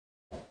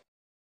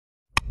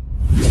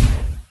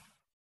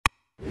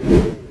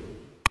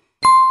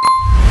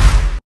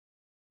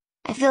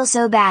I feel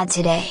so bad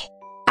today.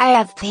 I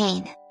have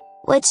pain.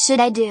 What should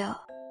I do?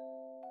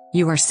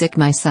 You are sick,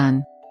 my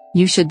son.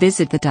 You should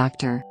visit the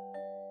doctor.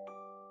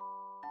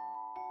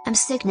 I'm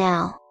sick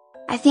now.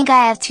 I think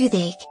I have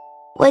toothache.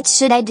 What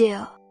should I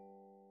do?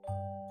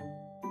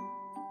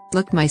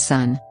 Look, my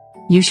son.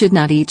 You should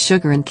not eat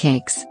sugar and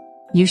cakes.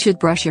 You should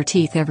brush your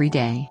teeth every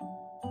day.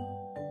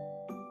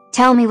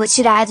 Tell me, what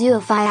should I do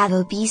if I have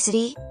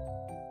obesity?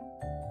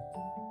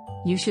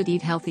 You should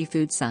eat healthy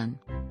food, son.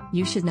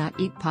 You should not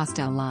eat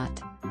pasta a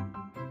lot.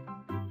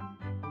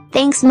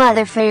 Thanks,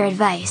 mother, for your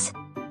advice.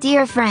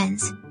 Dear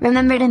friends,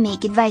 remember to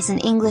make advice in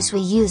English we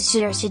use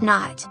should or should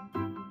not.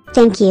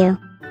 Thank you.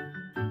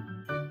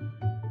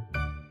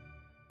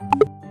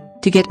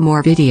 To get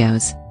more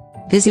videos,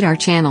 visit our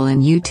channel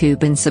in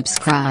YouTube and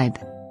subscribe.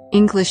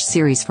 English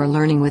series for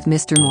learning with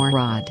Mr.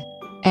 Morad.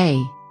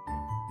 A.